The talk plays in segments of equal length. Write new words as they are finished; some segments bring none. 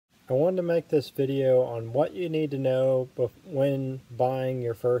I wanted to make this video on what you need to know when buying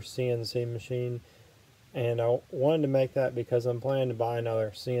your first CNC machine, and I wanted to make that because I'm planning to buy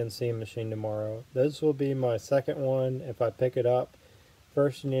another CNC machine tomorrow. This will be my second one if I pick it up.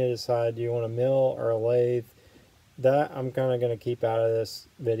 First you need to decide, do you want a mill or a lathe? That I'm kind of going to keep out of this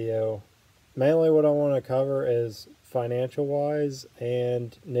video. Mainly what I want to cover is financial wise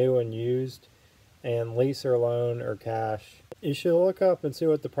and new and used, and lease or loan or cash. You should look up and see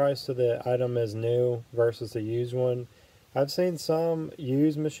what the price of the item is new versus the used one. I've seen some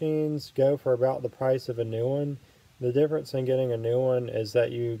used machines go for about the price of a new one. The difference in getting a new one is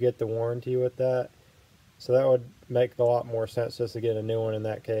that you get the warranty with that. So that would make a lot more sense just to get a new one in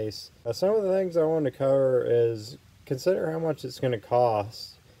that case. Some of the things I wanted to cover is consider how much it's going to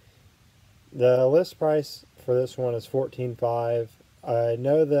cost. The list price for this one is $14,500. I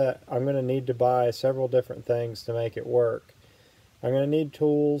know that I'm going to need to buy several different things to make it work. I'm going to need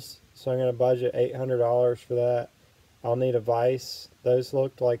tools, so I'm going to budget $800 for that. I'll need a vise. Those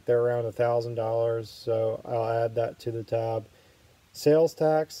looked like they're around $1,000, so I'll add that to the tab. Sales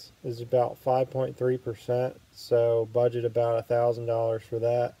tax is about 5.3%, so budget about $1,000 for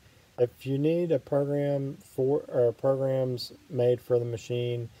that. If you need a program or programs made for the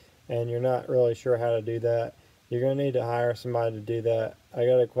machine and you're not really sure how to do that, you're going to need to hire somebody to do that. I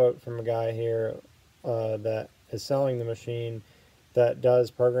got a quote from a guy here that is selling the machine that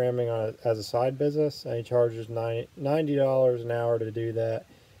does programming as a side business, and he charges $90 an hour to do that.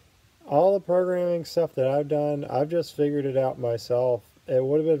 All the programming stuff that I've done, I've just figured it out myself. It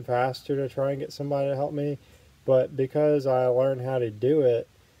would have been faster to try and get somebody to help me, but because I learned how to do it,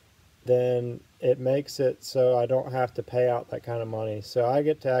 then it makes it so I don't have to pay out that kind of money. So I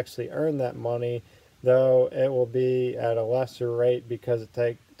get to actually earn that money, though it will be at a lesser rate because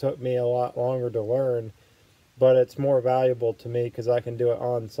it took me a lot longer to learn, but it's more valuable to me because I can do it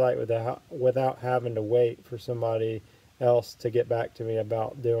on site without having to wait for somebody else to get back to me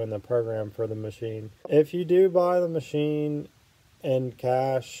about doing the program for the machine. If you do buy the machine in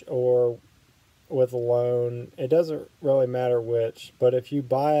cash or with a loan, it doesn't really matter which, but if you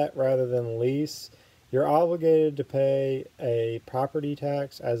buy it rather than lease, you're obligated to pay a property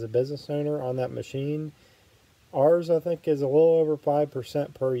tax as a business owner on that machine. Ours, I think, is a little over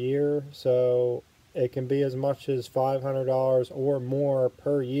 5% per year, so it can be as much as $500 or more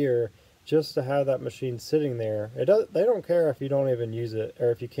per year just to have that machine sitting there. They don't care if you don't even use it or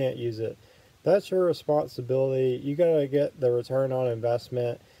if you can't use it. That's your responsibility. You got to get the return on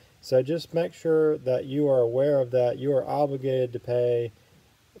investment. So just make sure that you are aware of that. You are obligated to pay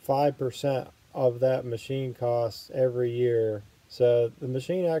 5% of that machine cost every year. So the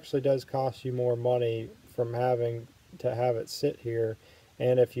machine actually does cost you more money from having to have it sit here,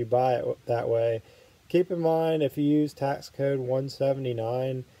 and if you buy it that way. Keep in mind, if you use tax code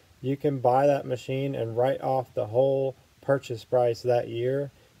 179, you can buy that machine and write off the whole purchase price that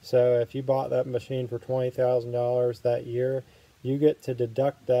year. So if you bought that machine for $20,000 that year, you get to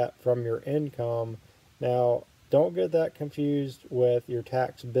deduct that from your income. Now, don't get that confused with your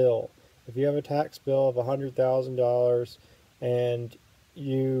tax bill. If you have a tax bill of $100,000 and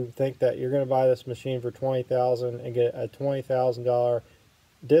you think that you're going to buy this machine for $20,000 and get a $20,000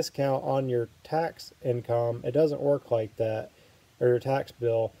 discount on your tax income, it doesn't work like that, or your tax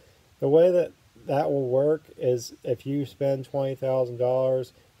bill. The way that will work is if you spend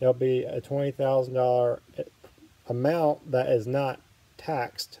 $20,000, there'll be a $20,000 amount that is not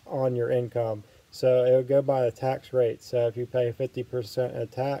taxed on your income. So it will go by the tax rate. So if you pay 50%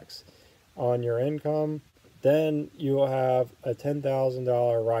 of tax on your income, then you will have a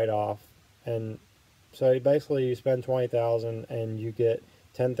 $10,000 write-off. And so basically you spend $20,000 and you get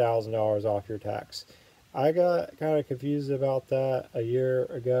 $10,000 off your tax. I got kind of confused about that a year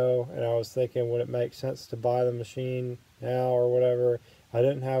ago, and I was thinking, would it make sense to buy the machine now or whatever? I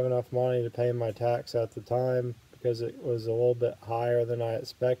didn't have enough money to pay my tax at the time because it was a little bit higher than I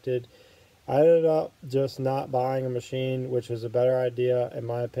expected. I ended up just not buying a machine, which was a better idea in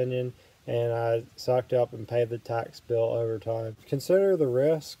my opinion, and I sucked up and paid the tax bill over time. Consider the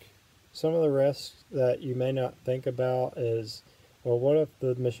risk. Some of the risks that you may not think about is, well, what if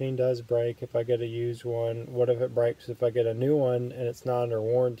the machine does break if I get a used one? What if it breaks if I get a new one and it's not under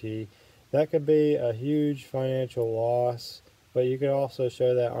warranty? That could be a huge financial loss, but you could also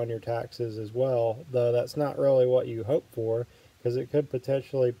show that on your taxes as well, though that's not really what you hope for, because it could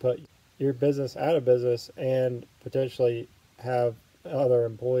potentially put your business out of business and potentially have other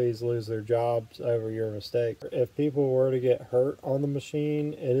employees lose their jobs over your mistake. If people were to get hurt on the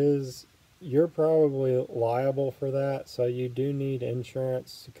machine, you're probably liable for that, so you do need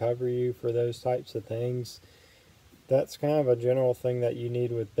insurance to cover you for those types of things. That's kind of a general thing that you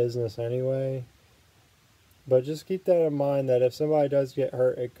need with business anyway. But just keep that in mind that if somebody does get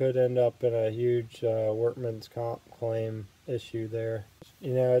hurt, it could end up in a huge workman's comp claim issue there.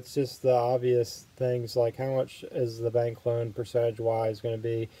 You know, it's just the obvious things like how much is the bank loan percentage-wise going to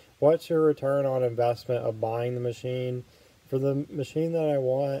be? What's your return on investment of buying the machine? For the machine that I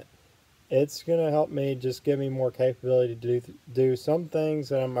want, it's going to help me just give me more capability to do some things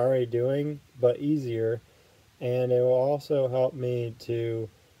that I'm already doing, but easier. And it will also help me to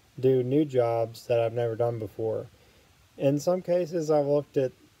do new jobs that I've never done before. In some cases, I've looked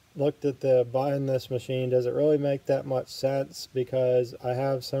at the buying this machine. Does it really make that much sense? Because I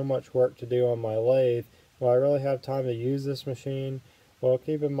have so much work to do on my lathe. Will I really have time to use this machine? Well,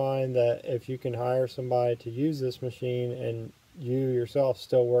 keep in mind that if you can hire somebody to use this machine and you yourself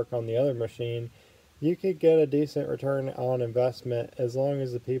still work on the other machine, you could get a decent return on investment as long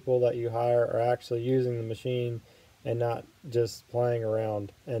as the people that you hire are actually using the machine and not just playing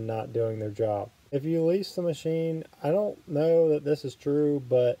around and not doing their job. If you lease the machine, I don't know that this is true,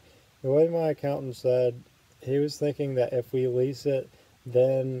 but the way my accountant said, he was thinking that if we lease it,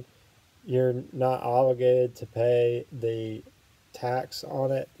 then you're not obligated to pay the tax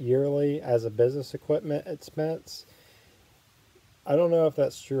on it yearly as a business equipment expense. I don't know if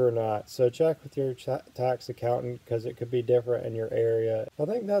that's true or not, so check with your tax accountant because it could be different in your area. I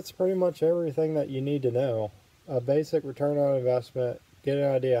think that's pretty much everything that you need to know. A basic return on investment, get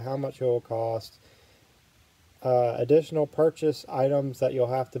an idea how much it will cost, additional purchase items that you'll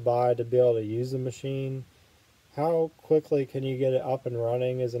have to buy to be able to use the machine. How quickly can you get it up and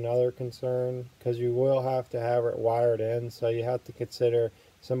running is another concern, because you will have to have it wired in, so you have to consider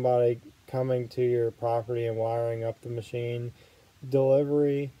somebody coming to your property and wiring up the machine.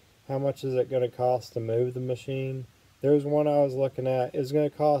 Delivery, how much is it going to cost to move the machine? There was one I was looking at. It's going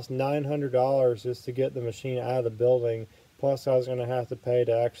to cost $900 just to get the machine out of the building, plus I was going to have to pay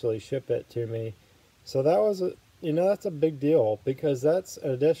to actually ship it to me. So that was that's a big deal, because that's an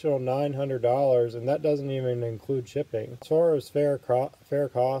additional $900, and that doesn't even include shipping. As far as fair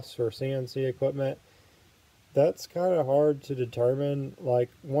costs for CNC equipment, that's kind of hard to determine. Like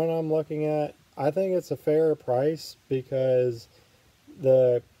one I'm looking at, I think it's a fair price because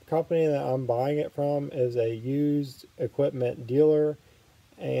the company that I'm buying it from is a used equipment dealer,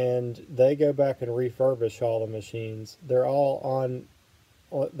 and they go back and refurbish all the machines. They're all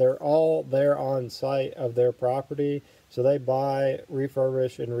there on site of their property, so they buy,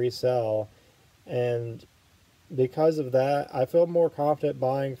 refurbish, and resell. And because of that, I feel more confident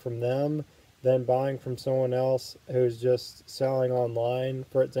buying from them than buying from someone else who's just selling online.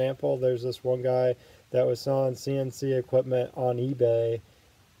 For example, there's this one guy that was selling CNC equipment on eBay,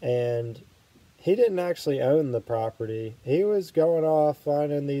 and he didn't actually own the property. He was going off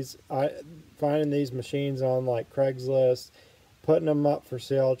finding these machines on like Craigslist, putting them up for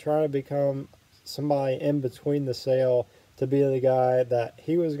sale, trying to become somebody in between the sale to be the guy that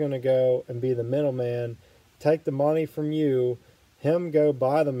he was going to go and be the middleman, take the money from you, him go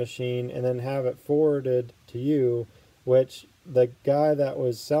buy the machine, and then have it forwarded to you, which the guy that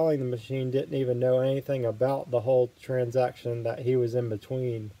was selling the machine didn't even know anything about the whole transaction that he was in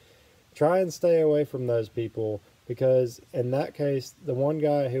between. Try and stay away from those people, because in that case, the one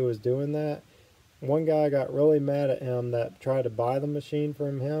guy who was doing that, one guy got really mad at him that tried to buy the machine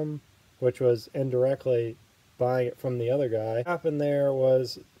from him, which was indirectly buying it from the other guy. What happened there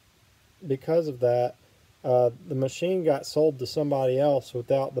was, because of that, the machine got sold to somebody else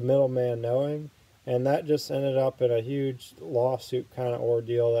without the middleman knowing, and that just ended up in a huge lawsuit kind of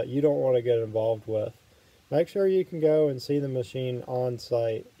ordeal that you don't want to get involved with. Make sure you can go and see the machine on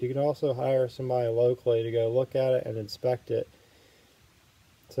site. You can also hire somebody locally to go look at it and inspect it.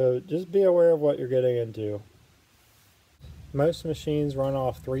 So just be aware of what you're getting into. Most machines run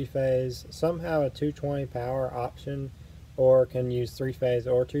off 3-phase. Some have a 220 power option or can use 3-phase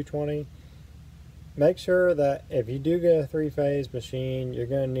or 220. Make sure that if you do get a 3-phase machine, you're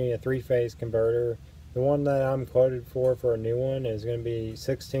going to need a 3-phase converter. The one that I'm quoted for a new one is going to be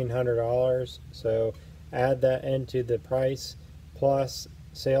 $1,600. So add that into the price plus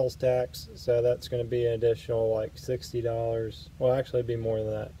sales tax. So that's going to be an additional like $60. Well, actually it'd be more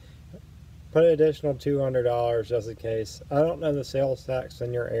than that. Put an additional $200 just in case. I don't know the sales tax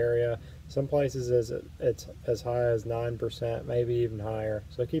in your area. Some places it's as high as 9%, maybe even higher.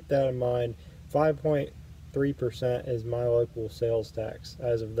 So keep that in mind. 5.3% is my local sales tax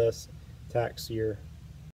as of this tax year.